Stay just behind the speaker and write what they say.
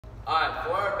Alright,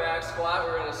 for our back squat,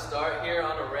 we're going to start here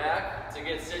on a rack. To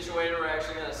get situated, we're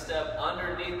actually going to step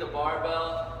underneath the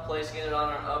barbell, placing it on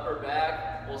our upper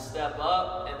back. We'll step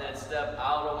up and then step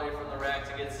out away from the rack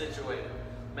to get situated.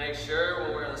 Make sure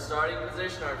when we're in the starting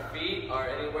position, our feet are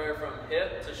anywhere from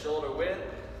hip to shoulder width,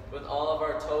 with all of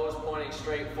our toes pointing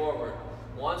straight forward.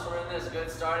 Once we're in this good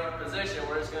starting position,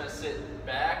 we're just going to sit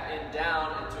back and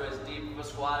down into as deep of a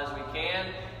squat as we can,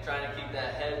 trying to keep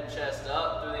that head and chest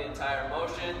up through the entire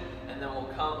motion, and then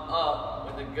we'll come up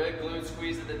with a good glute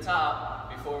squeeze at the top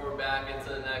before we're back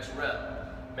into the next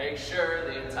rep. Make sure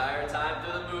the entire time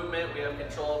through the movement we have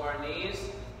control of our knees.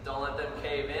 Don't let them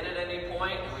cave in at any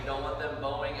point, and we don't want them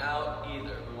bowing out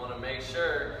either. We want to make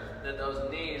sure that those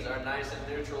knees are nice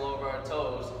and neutral over our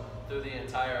toes through the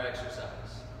entire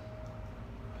exercise.